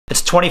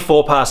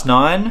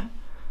9:24.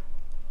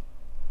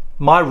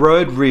 My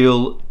Road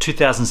Reel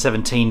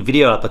 2017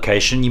 video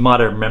application, you might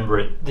remember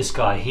it, this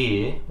guy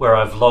here, where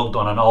I vlogged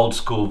on an old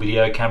school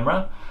video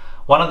camera.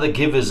 One of the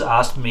givers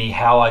asked me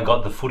how I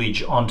got the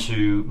footage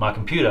onto my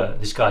computer.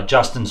 This guy,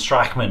 Justin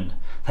Streichman,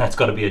 that's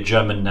got to be a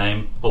German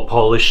name or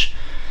Polish.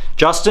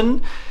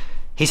 Justin,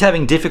 he's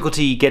having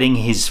difficulty getting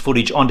his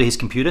footage onto his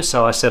computer,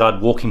 so I said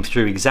I'd walk him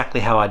through exactly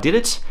how I did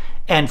it.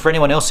 And for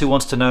anyone else who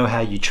wants to know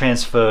how you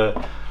transfer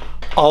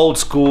old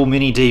school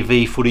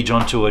MiniDV footage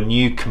onto a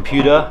new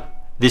computer,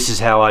 this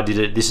is how I did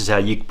it. This is how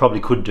you probably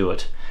could do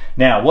it.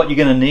 Now, what you're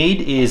going to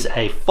need is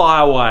a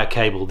Firewire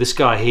cable. This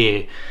guy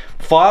here.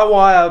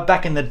 Firewire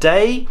back in the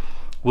day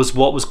was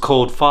what was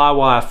called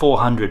Firewire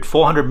 400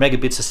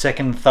 megabits a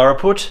second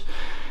throughput.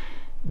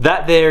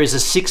 That there is a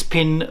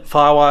 6-pin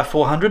Firewire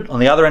 400. On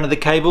the other end of the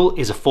cable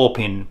is a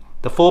 4-pin.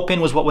 The 4-pin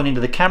was what went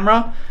into the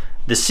camera.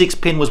 The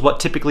 6-pin was what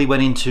typically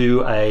went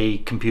into a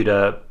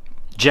computer.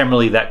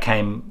 Generally that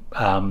came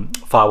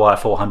Firewire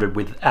 400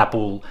 with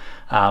Apple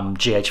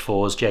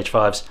GH4s,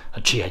 GH5s,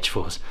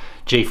 GH4s,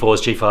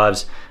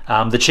 G4s,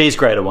 G5s, the cheese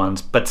grater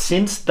ones. But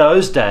since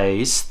those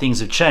days, things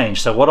have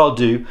changed. So what I'll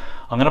do,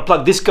 I'm going to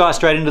plug this guy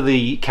straight into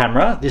the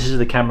camera. This is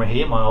the camera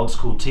here, my old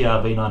school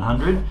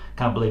TRV900.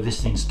 Can't believe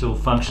this thing still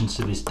functions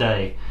to this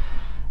day.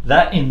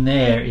 That in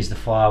there is the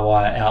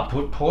Firewire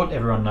output port.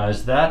 Everyone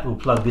knows that. We'll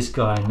plug this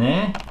guy in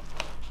there.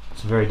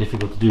 It's very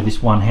difficult to do this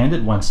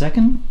one-handed. 1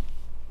 second.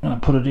 And I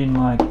put it in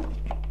like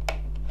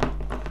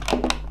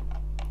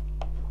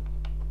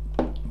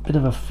bit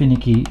of a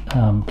finicky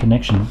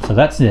connection. So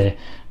that's there.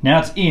 Now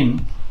it's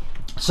in.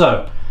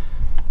 So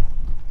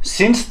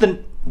since the,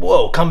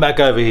 whoa, come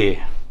back over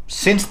here.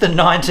 Since the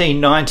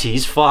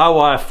 1990s,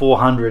 Firewire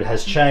 400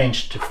 has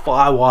changed to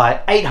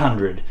Firewire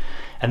 800.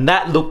 And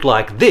that looked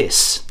like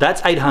this.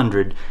 That's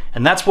 800.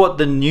 And that's what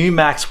the new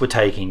Macs were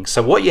taking.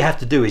 So what you have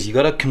to do is you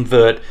got to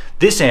convert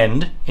this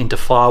end into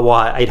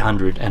Firewire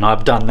 800. And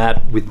I've done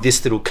that with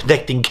this little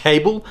connecting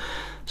cable.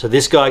 So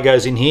this guy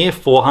goes in here,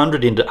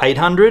 400 into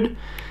 800.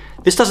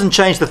 This doesn't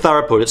change the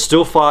throughput. It's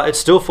still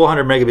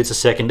 400 megabits a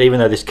second, even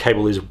though this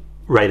cable is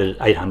rated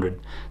at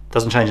 800.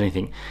 Doesn't change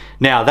anything.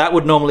 Now that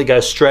would normally go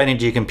straight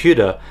into your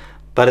computer,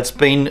 but it's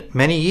been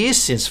many years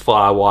since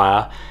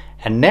Firewire,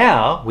 and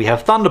now we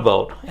have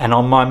Thunderbolt. And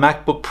on my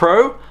MacBook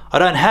Pro, I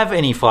don't have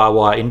any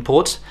Firewire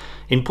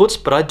inputs,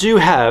 but I do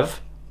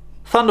have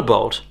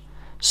Thunderbolt.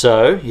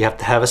 So you have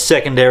to have a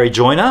secondary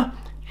joiner.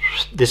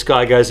 This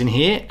guy goes in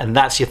here, and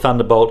that's your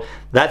Thunderbolt.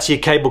 That's your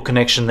cable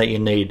connection that you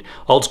need.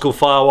 Old school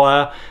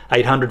Firewire,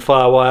 800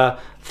 Firewire,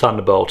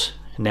 Thunderbolt.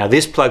 Now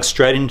this plugs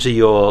straight into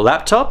your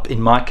laptop,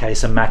 in my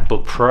case a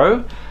MacBook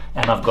Pro,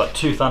 and I've got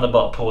 2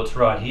 Thunderbolt ports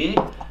right here.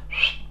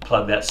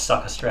 Plug that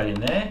sucker straight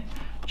in there.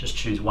 Just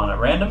choose one at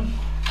random.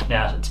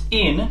 Now it's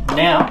in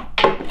now,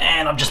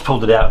 and I've just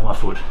pulled it out with my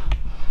foot.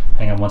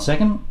 Hang on 1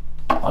 second.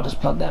 I'll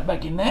just plug that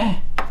back in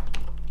there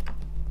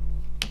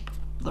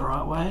the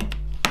right way.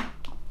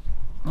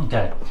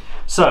 Okay,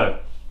 so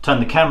turn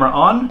the camera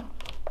on.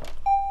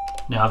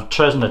 Now I've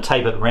chosen to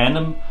tape at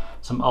random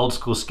some old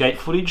school skate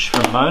footage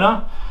from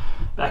Mona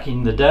back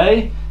in the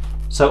day.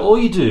 So all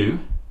you do,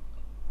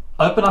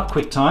 open up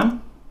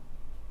QuickTime,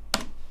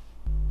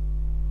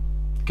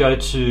 go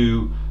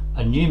to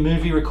a new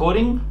movie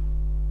recording.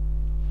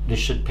 This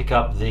should pick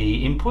up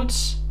the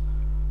inputs,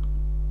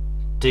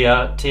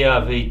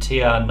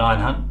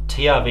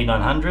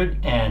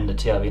 TRV900 and the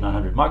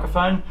TRV900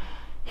 microphone.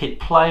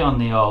 Hit play on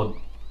the old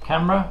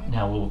camera.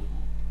 Now we'll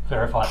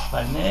verify it's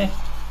playing there,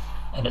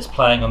 and it's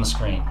playing on the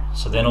screen.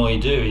 So then all you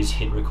do is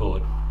hit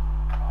record.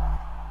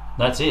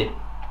 That's it.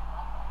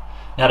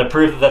 Now to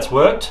prove that that's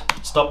worked,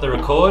 stop the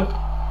record,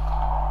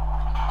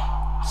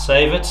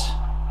 save it,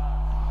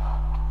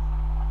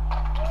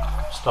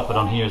 stop it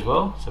on here as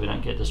well so we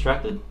don't get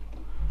distracted,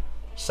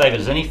 save it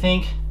as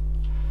anything,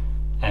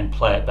 and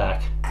play it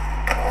back.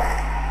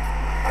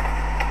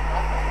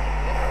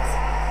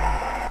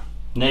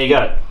 And there you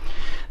go.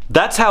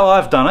 That's how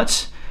I've done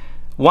it.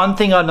 One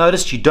thing I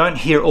noticed, you don't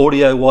hear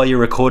audio while you're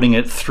recording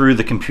it through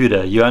the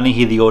computer. You only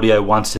hear the audio once